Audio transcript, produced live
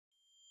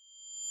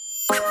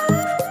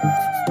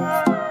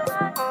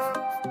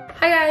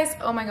guys.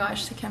 Oh my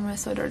gosh, the camera is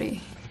so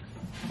dirty.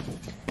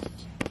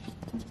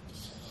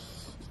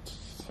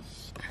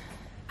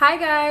 Hi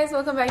guys,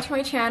 welcome back to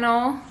my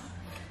channel.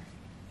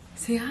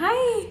 Say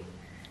hi.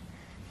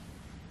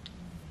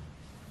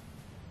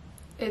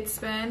 It's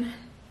been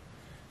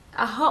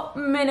a hot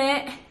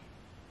minute.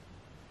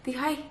 Say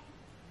hi.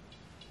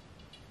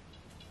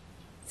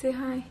 Say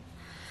hi.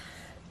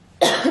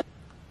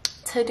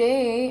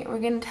 Today we're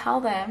gonna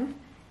tell them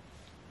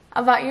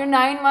about your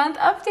 9-month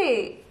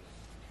update.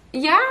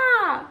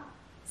 Yeah.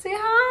 Say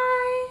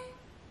hi.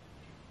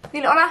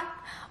 Dile hola.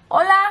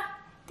 Hola.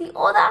 Di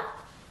hola.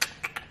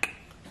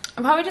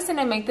 I'm probably just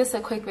gonna make this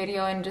a quick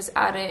video and just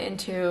add it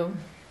into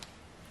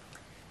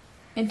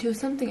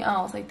something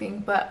else, I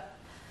think, but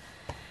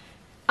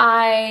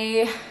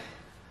I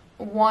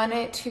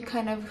wanted to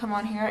kind of come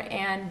on here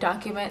and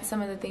document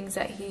some of the things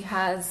that he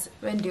has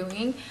been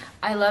doing.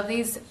 I love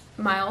these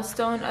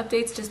milestone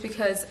updates just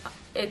because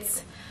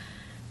it's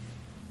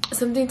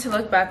something to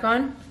look back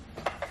on.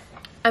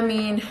 I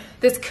mean,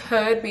 this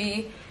could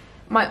be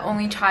my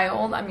only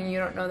child. I mean, you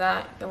don't know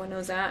that. No one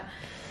knows that.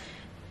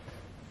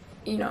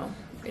 You know,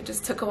 it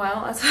just took a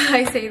while. That's why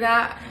I say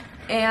that.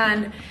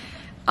 And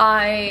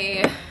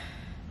I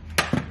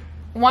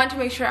want to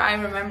make sure I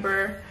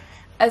remember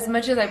as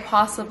much as I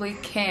possibly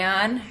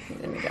can.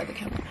 Let me grab the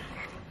camera.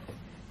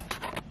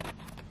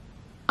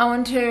 I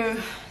want to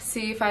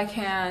see if I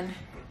can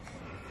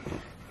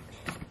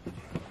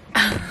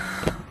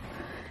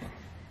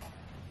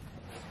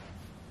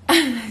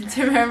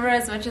to remember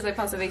as much as I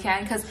possibly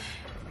can, because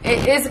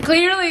it is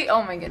clearly,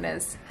 oh my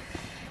goodness,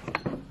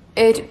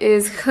 it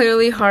is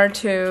clearly hard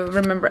to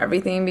remember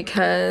everything,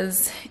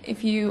 because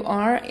if you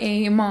are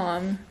a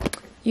mom,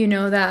 you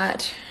know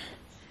that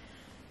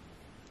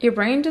your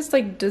brain just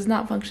like does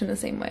not function the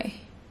same way.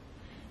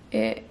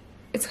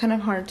 It's kind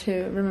of hard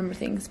to remember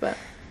things, but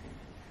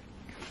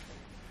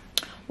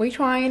we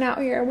trying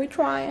out here. We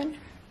trying.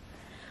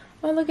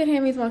 Oh, look at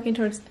him. He's walking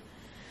towards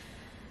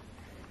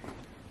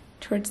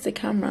the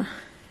camera.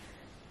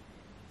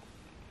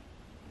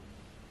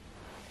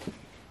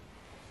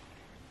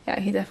 Yeah,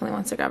 he definitely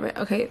wants to grab it.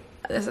 Okay,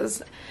 this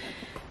is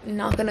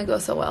not gonna go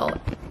so well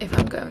if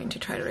I'm going to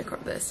try to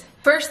record this.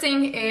 First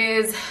thing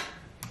is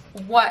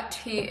what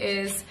he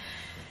is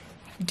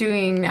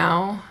doing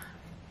now.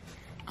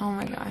 Oh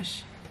my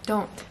gosh,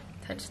 don't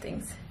touch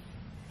things.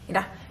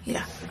 Mira,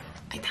 mira,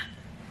 ahí está.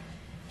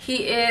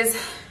 He is,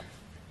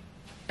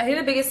 I think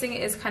the biggest thing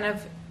is kind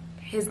of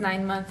his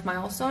 9-month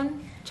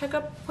milestone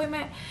checkup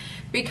appointment,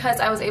 because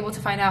I was able to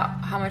find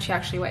out how much he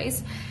actually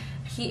weighs.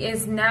 He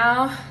is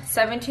now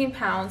 17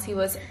 pounds. He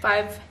was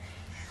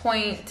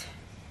 5.5,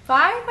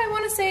 I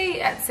want to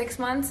say, at 6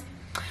 months.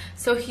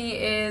 So he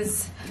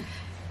is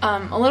a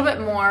little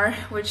bit more,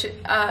 which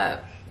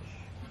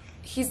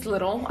he's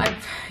little.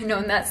 I've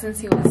known that since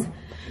he was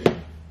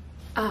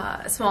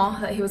small,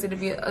 that he was going to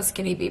be a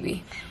skinny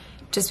baby,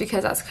 just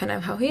because that's kind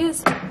of how he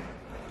is.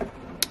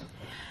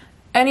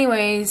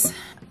 Anyways,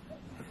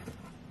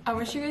 I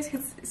wish you guys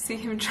could see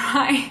him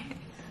try.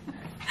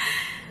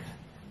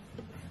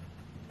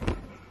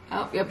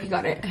 Oh, yep, he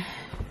got it.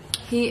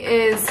 He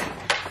is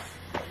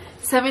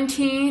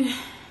 17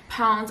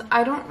 pounds.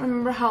 I don't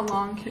remember how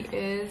long he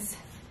is.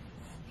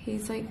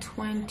 He's like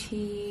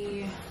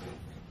 20.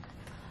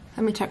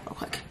 Let me check real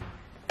quick.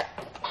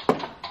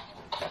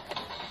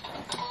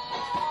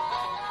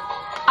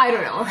 I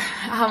don't know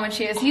how much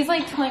he is. He's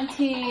like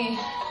 20.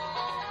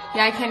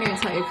 Yeah, I can't even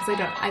tell you because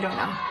I don't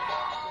know.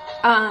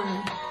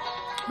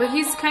 But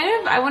he's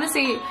kind of, I want to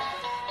say,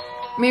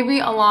 maybe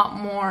a lot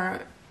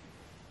more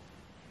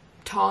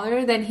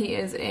taller than he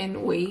is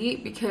in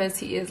weight, because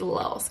he is a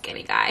little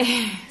skinny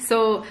guy.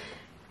 So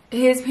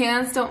his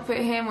pants don't fit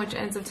him, which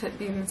ends up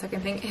being the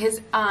second thing.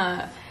 His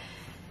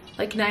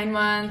like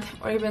 9-month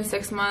or even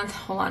 6-month,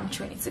 hold on,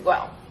 Chewy needs to go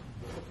out.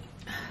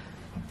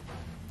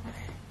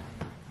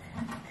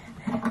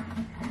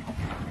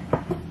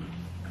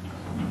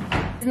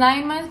 His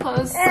 9-month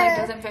clothes like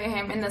doesn't fit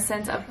him in the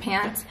sense of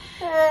pants.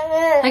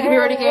 Like if you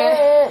were to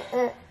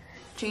get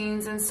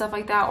jeans and stuff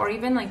like that, or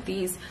even like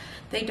these,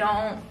 they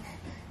don't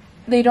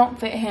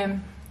fit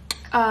him.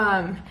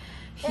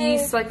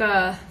 He's like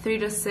a 3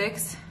 to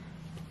 6,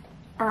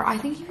 or I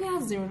think he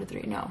has 0 to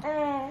 3. No,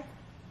 I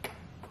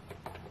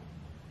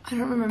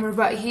don't remember,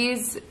 but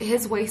his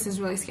waist is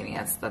really skinny.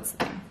 That's the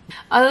thing.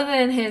 Other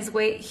than his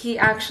weight, he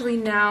actually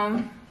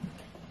now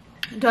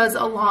does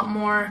a lot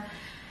more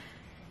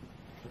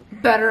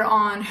better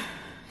on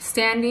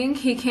standing.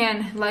 He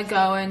can let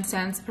go and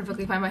stands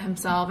perfectly fine by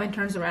himself and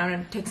turns around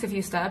and takes a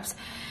few steps,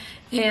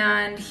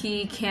 and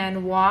he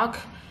can walk.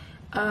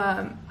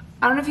 I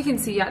don't know if you can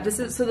see yet. This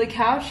is, so the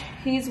couch,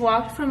 he's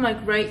walked from like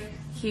right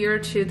here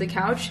to the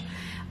couch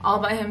all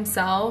by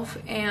himself,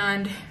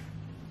 and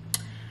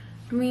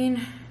I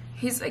mean,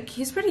 he's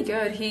pretty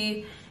good.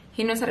 He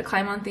knows how to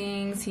climb on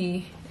things.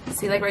 See,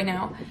 like right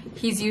now,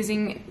 he's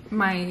using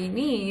my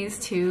knees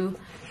to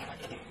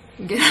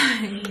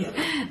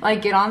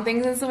get on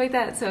things and stuff like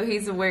that. So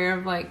he's aware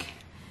of, like,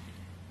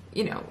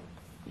 you know,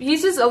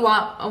 he's just a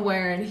lot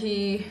aware, and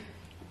he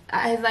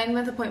at his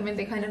 9-month appointment,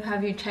 they kind of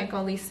have you check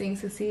all these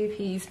things to see if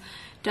he's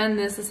done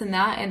this and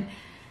that. And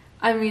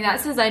I mean,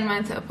 that's his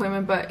 9-month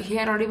appointment, but he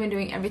had already been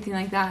doing everything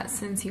like that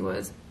since he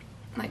was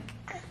like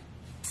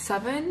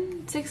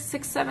 7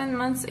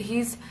 months.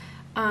 He's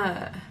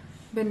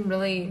been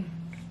really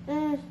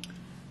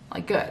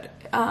like good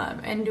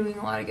and doing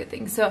a lot of good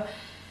things. So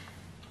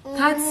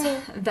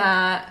that's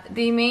that.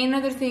 The main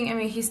other thing, I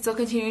mean, he's still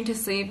continuing to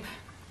sleep.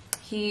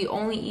 He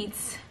only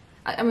eats,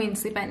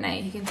 sleep at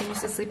night. He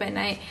continues to sleep at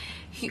night.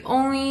 He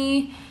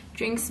only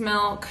drinks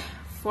milk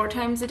 4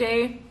 times a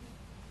day.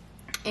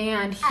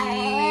 And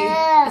he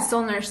is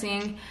still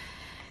nursing.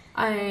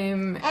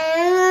 I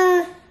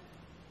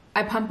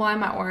pump while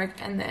I'm at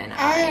work, and then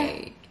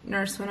I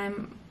nurse when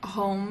I'm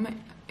home.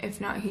 If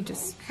not, he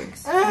just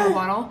drinks from a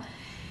bottle.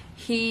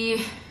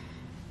 I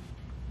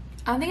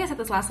don't think I said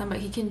this last time, but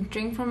he can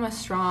drink from a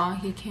straw.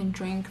 He can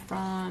drink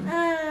from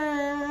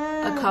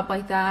a cup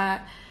like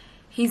that.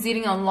 He's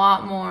eating a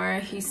lot more.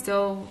 He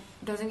still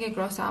doesn't get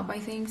grossed out by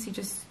things. He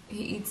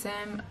eats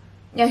them.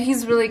 Yeah,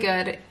 he's really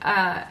good.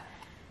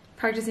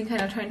 Practicing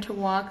kind of trying to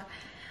walk.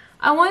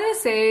 I want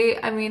to say,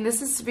 I mean,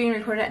 this is being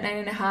recorded at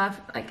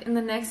 9.5. Like in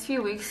the next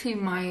few weeks, he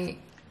might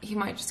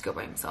just go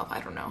by himself. I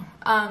don't know.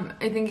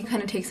 I think it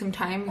kind of takes some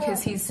time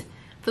because he's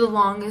for the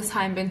longest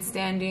time been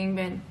standing,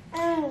 been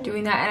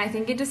doing that, and I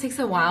think it just takes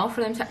a while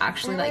for them to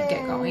actually like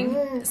get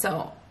going.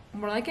 So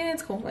we're like, yeah,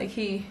 it's cool. Like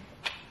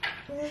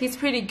he's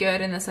pretty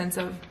good in the sense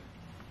of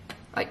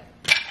like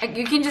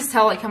you can just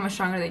tell like how much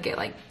stronger they get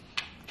like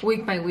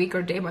week by week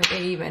or day by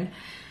day even.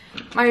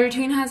 My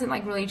routine hasn't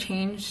like really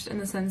changed in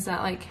the sense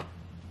that like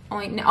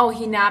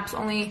he naps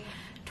only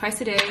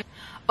twice a day.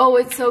 Oh,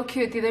 it's so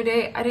cute. The other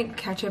day I didn't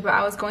catch it, but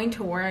I was going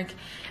to work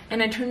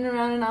and I turned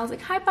around and I was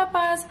like, hi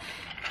papas,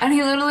 and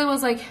he literally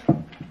was like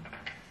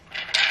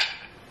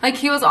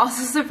he was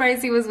also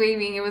surprised he was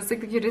waving. It was like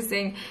the cutest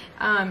thing.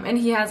 And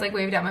he has like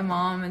waved at my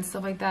mom and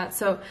stuff like that.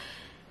 So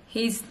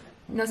he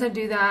knows how to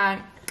do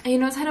that. He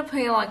knows how to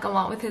play like a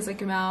lot with his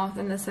like mouth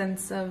in the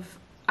sense of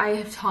I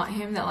have taught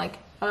him that like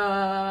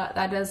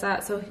that does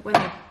that. So when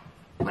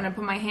I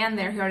put my hand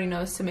there, he already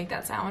knows to make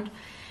that sound.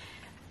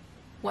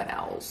 What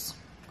else?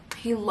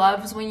 He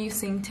loves when you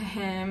sing to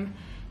him,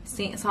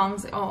 sing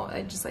songs. Oh,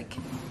 I just like,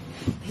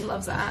 he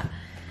loves that.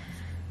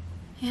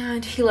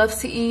 And he loves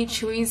to eat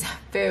Chewy's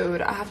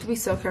food. I have to be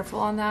so careful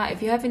on that.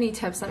 If you have any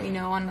tips, let me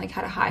know on like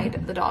how to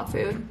hide the dog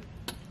food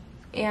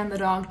and the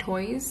dog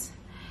toys.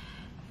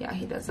 Yeah,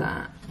 he does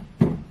that.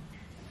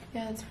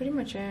 Yeah, that's pretty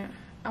much it.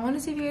 I want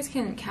to see if you guys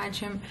can catch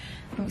him.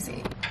 Let me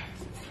see.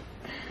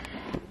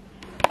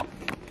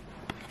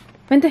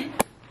 Vente.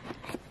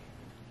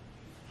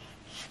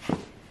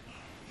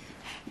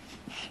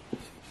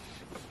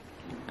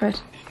 A ver.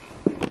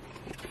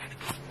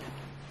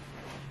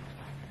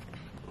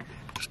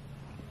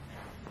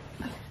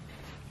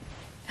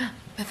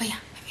 Ve para allá,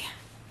 ve para allá.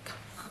 Go,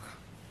 go,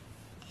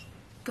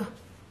 go. Go.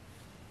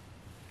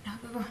 No,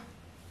 go, go.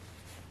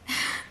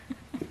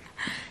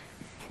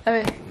 A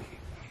ver.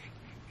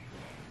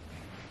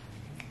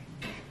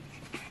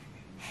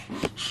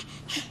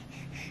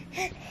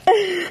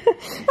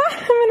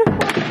 I'm gonna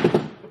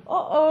fall.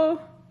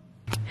 Uh-oh.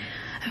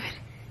 A ver.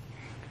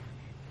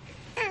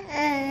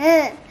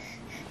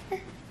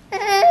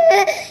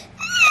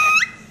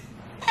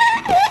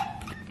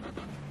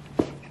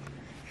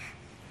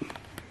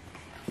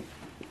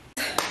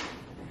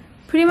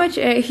 Pretty much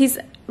it. He's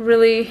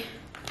really,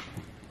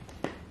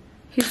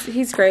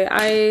 he's great.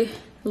 I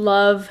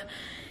love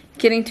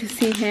getting to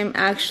see him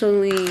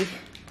actually,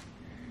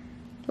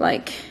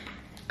 like,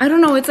 I don't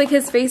know, it's like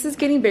his face is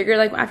getting bigger.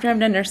 Like after I'm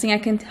done nursing, I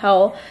can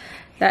tell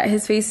that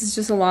his face is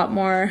just a lot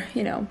more,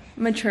 you know,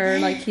 mature.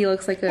 Like he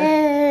looks like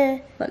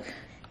a, look.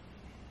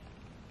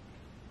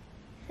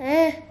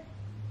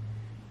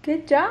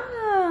 Good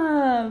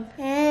job.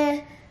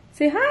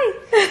 Say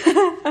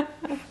hi.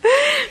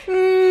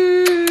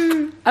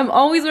 I'm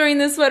always wearing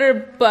this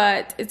sweater,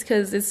 but it's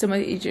because it's so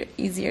much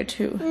easier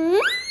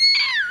to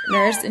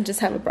nurse and just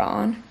have a bra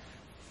on.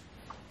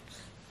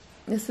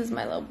 This is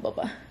my little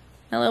bubba,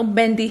 my little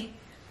bendy.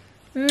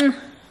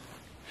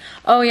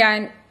 Oh yeah,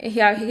 and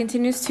yeah, he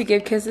continues to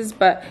give kisses,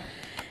 but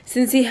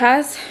since he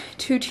has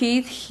 2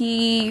 teeth,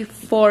 he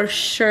for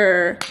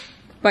sure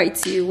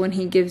bites you when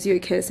he gives you a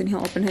kiss, and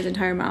he'll open his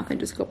entire mouth and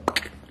just go.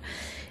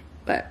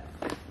 But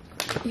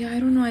yeah, I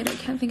don't know, I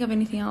can't think of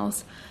anything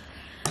else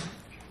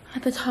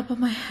at the top of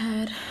my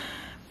head,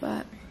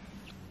 but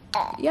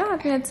yeah, I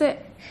think that's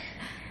it.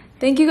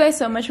 Thank you guys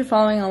so much for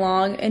following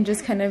along and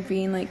just kind of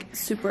being like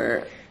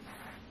super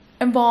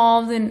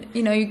involved, and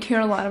you know, you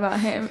care a lot about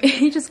him.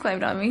 He just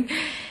climbed on me.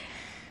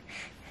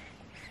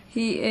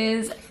 He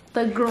is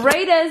the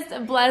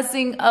greatest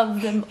blessing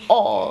of them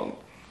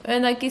all.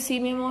 And like you see,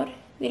 mi amor,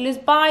 diles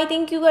bye.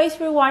 Thank you guys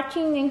for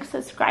watching and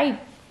subscribe.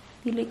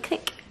 Dile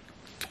click.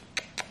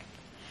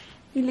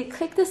 Dile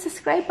click the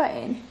subscribe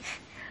button.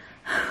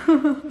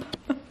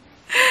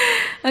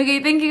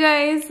 Okay, thank you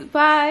guys.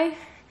 Bye.